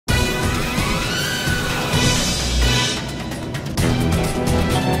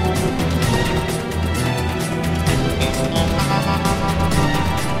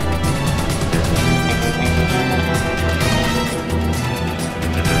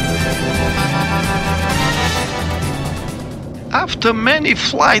After many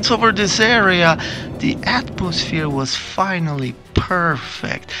flights over this area, the atmosphere was finally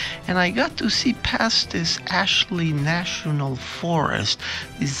perfect, and I got to see past this Ashley National Forest,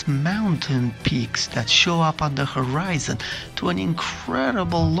 these mountain peaks that show up on the horizon, to an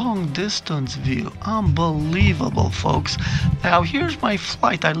incredible long distance view. Unbelievable, folks. Now here's my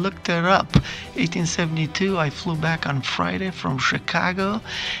flight. I looked it up. 1872, I flew back on Friday from Chicago,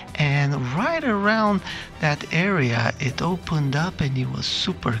 and right around that area it opened up and it was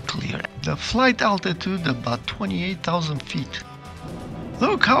super clear. The flight altitude about 28,000 feet.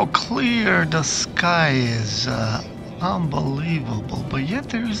 Look how clear the sky is. Unbelievable. But yet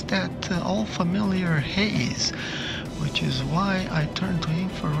there's that all familiar haze, which is why I turned to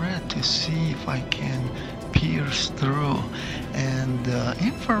infrared to see if I can pierce through. And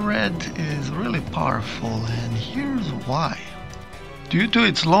infrared is really powerful, and here's why. Due to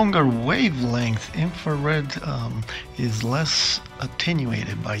its longer wavelength, infrared is less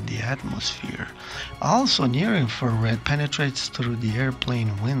attenuated by the atmosphere. Also, near infrared penetrates through the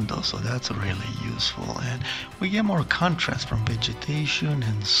airplane window, so that's really useful. And we get more contrast from vegetation,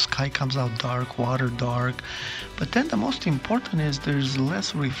 and sky comes out dark, water dark. But then the most important is there's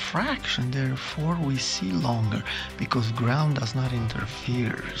less refraction, therefore we see longer because ground does not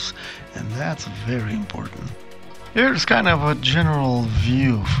interfere, and that's very important. Here's kind of a general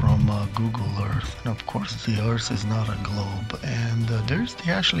view from Google Earth, and of course the Earth is not a globe, and there's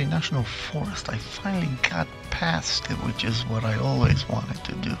the Ashley National Forest. I finally got past it, which is what I always wanted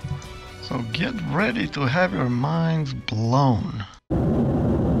to do. So get ready to have your minds blown.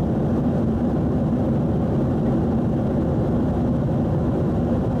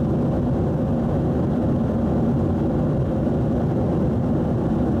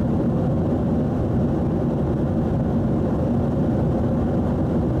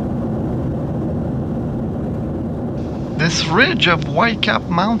 This ridge of white-capped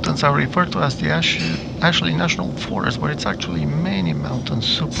mountains are referred to as the Ashley National Forest, where it's actually many mountains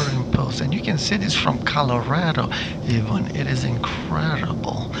superimposed. And you can see this from Colorado even. It is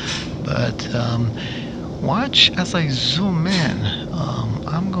incredible. But watch as I zoom in.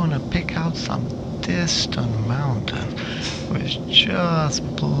 I'm going to pick out some distant mountain, which just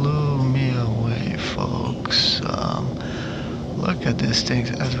blew me away, folks. Look at this thing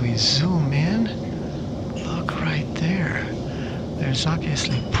as we zoom in. Look right there. There's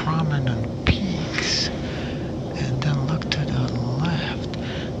obviously prominent peaks. And then look to the left.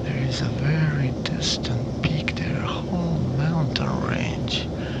 There is a very distant peak there, a whole mountain range.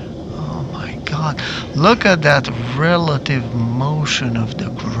 Oh my God. Look at that relative motion of the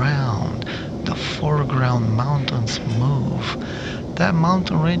ground. The foreground mountains move. That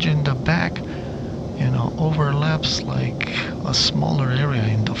mountain range in the back, overlaps like a smaller area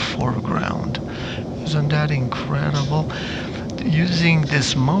in the foreground. Isn't that incredible? Using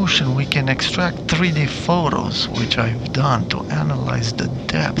this motion, we can extract 3D photos, which I've done to analyze the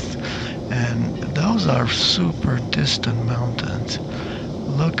depth. And those are super distant mountains.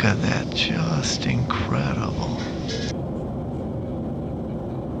 Look at that, just incredible.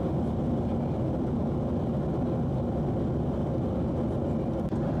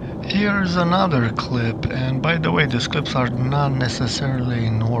 Here's another clip, and by the way, these clips are not necessarily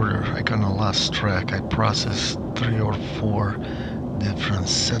in order. I kinda lost track. I processed 3 or 4 different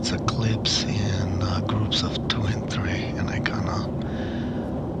sets of clips in groups of 2 and 3, and I kinda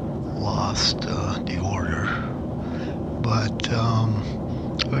lost the order. But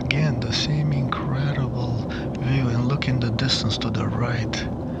again, the same incredible view, and look in the distance to the right.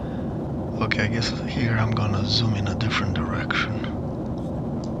 Okay, I guess here I'm gonna zoom in a different direction.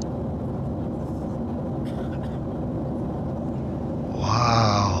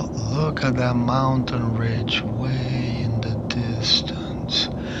 Wow, look at that mountain ridge way in the distance.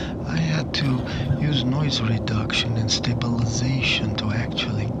 I had to use noise reduction and stabilization to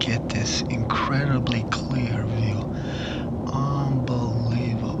actually get this incredibly clear view.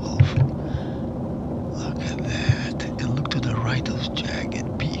 Unbelievable. Look at that. And look to the right, those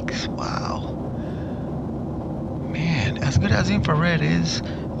jagged peaks. Wow. Man, as good as infrared is,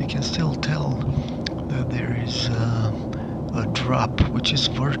 you can still tell that there is a drop, which is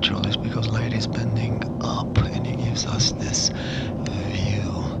virtual, is because light is bending up and it gives us this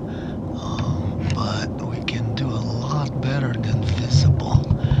view. But we can do a lot better than visible,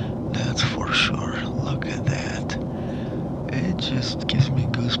 that's for sure. Look at that. It just gives me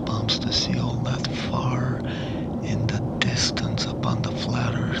goosebumps to see all that far in the distance up on the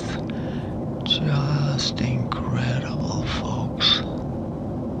flat earth. Just incredible, folks.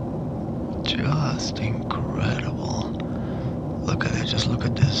 Just incredible. Look at it, just look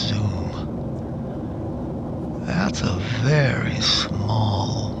at the zoom. That that's a very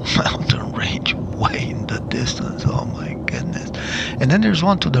small mountain range way in the distance. Oh my goodness. And then there's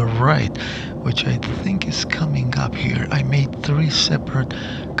one to the right, which I think is coming up here. I made 3 separate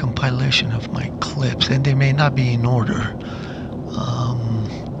compilation of my clips, and they may not be in order,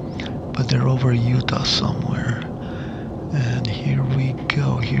 but they're over Utah somewhere. And here we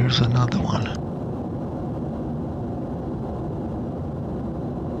go. Here's another one.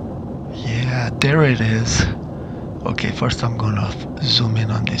 Yeah, there it is. Okay, first I'm gonna zoom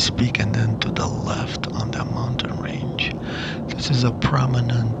in on this peak and then to the left on the mountain range. This is a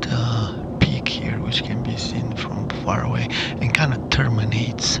prominent peak here, which can be seen from far away and kind of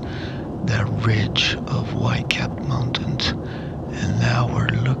terminates that ridge of white-capped mountains. And now we're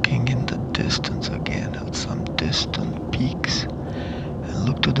looking in the distance again at some distant peaks. And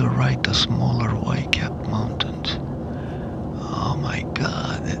look to the right, the smaller white-capped mountains. Oh my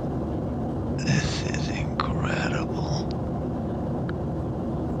God, this is incredible.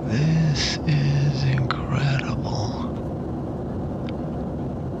 This is incredible.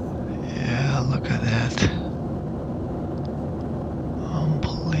 Yeah, look at that.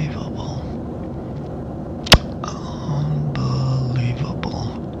 Unbelievable. Unbelievable.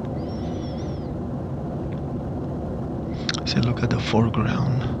 See, look at the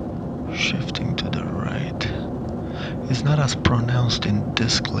foreground shifting to the right. It's not as pronounced in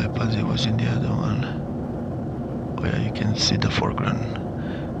this clip as it was in the other one. Oh yeah, you can see the foreground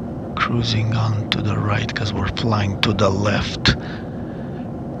cruising on to the right because we're flying to the left.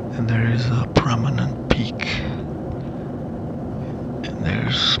 And there is a prominent peak. And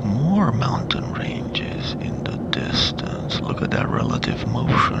there's more mountain ranges in the distance. Look at that relative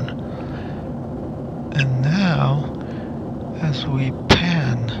motion. And now, as we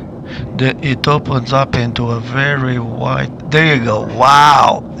pan, it opens up into a very wide. There you go.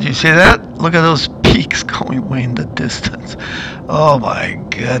 Wow. You see that? Look at those peaks going way in the distance. Oh my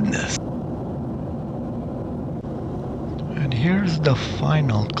goodness. And here's the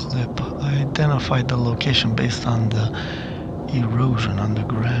final clip. I identified the location based on the erosion on the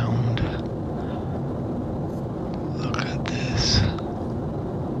ground. Look at this.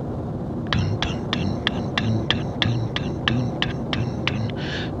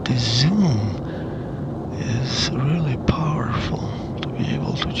 The zoom is really powerful to be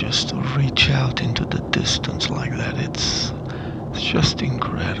able to just reach out into the distance like that. It's just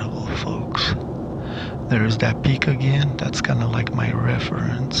incredible, folks. There's that peak again. That's kind of like my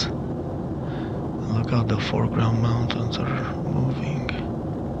reference. Look how the foreground mountains are moving.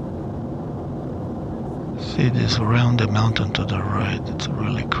 See this rounded mountain to the right. It's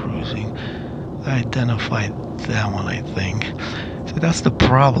really cruising. I identified that one, I think. See, that's the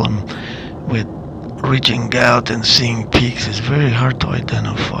problem with reaching out and seeing peaks. It's very hard to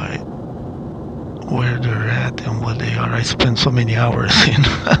identify where they're at and what they are. I spent so many hours in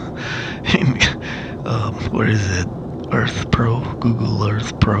where is it? Earth Pro, Google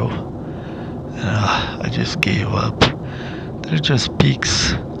Earth Pro. I just gave up. They're just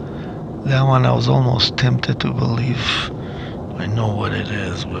peaks. That one I was almost tempted to believe I know what it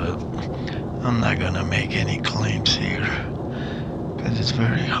is, but I'm not gonna make any claims here because it's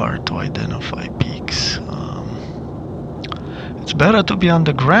very hard to identify peaks. It's better to be on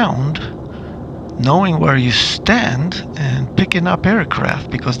the ground, knowing where you stand and picking up aircraft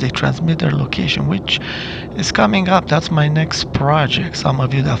because they transmit their location, which is coming up. That's my next project. Some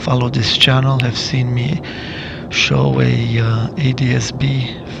of you that follow this channel have seen me show a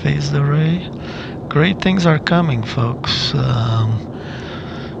ADS-B phased array. Great things are coming, folks.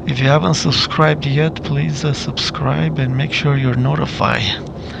 If you haven't subscribed yet, please subscribe and make sure you're notified,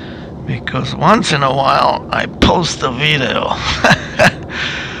 because once in a while I post a video.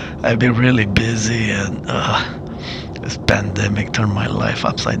 I've been really busy, and this pandemic turned my life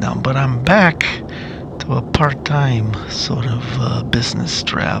upside down, but I'm back to a part-time sort of business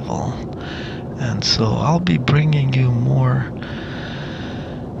travel, and so I'll be bringing you more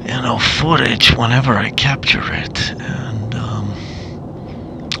footage whenever I capture it. And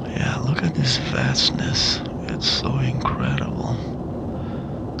yeah, look at this vastness. It's so incredible.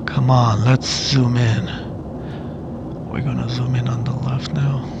 Come on, let's zoom in. We're gonna zoom in on the left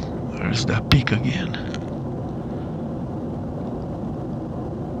now. There's that peak again.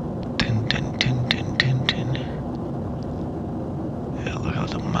 Tin, tin, tin, tin, tin, tin. Yeah, look how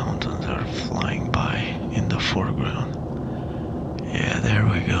the mountains are flying by in the foreground. Yeah, there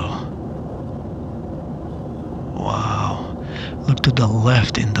we go. Wow. Look to the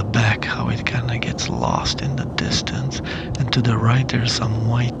left in the back, how it kind of gets lost in the distance. And to the right, there's some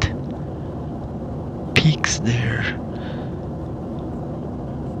white peaks there.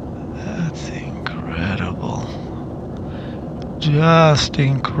 That's incredible. Just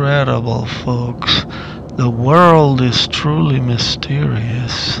incredible, folks. The world is truly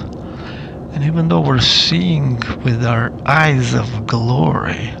mysterious. And even though we're seeing with our eyes of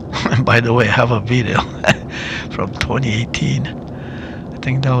glory, and by the way, I have a video from 2018. I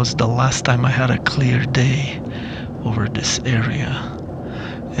think that was the last time I had a clear day over this area.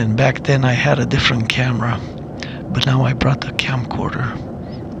 And back then I had a different camera, but now I brought the camcorder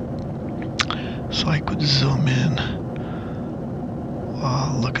so I could zoom in.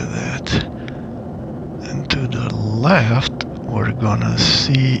 Wow, look at that. And to the left, we're gonna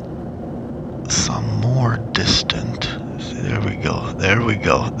see some more distant. See, there we go, there we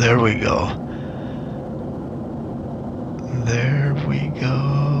go, there we go. There we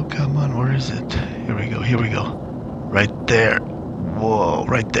go. Come on, where is it? Here we go, here we go. Right there. Whoa,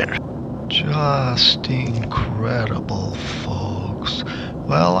 right there. Just incredible, folks.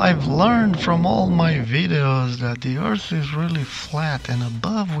 Well, I've learned from all my videos that the Earth is really flat, and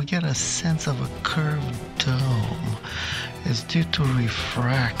above we get a sense of a curved dome. It's due to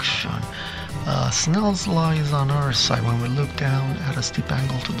refraction. Snell's law is on our side. When we look down at a steep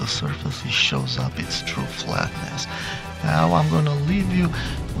angle to the surface, it shows up its true flatness. Now I'm going to leave you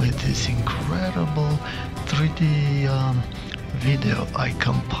with this incredible 3D video I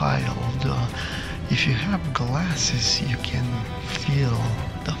compiled. If you have glasses, you can feel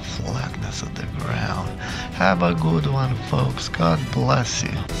the flatness of the ground. Have a good one, folks. God bless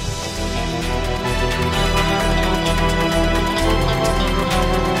you.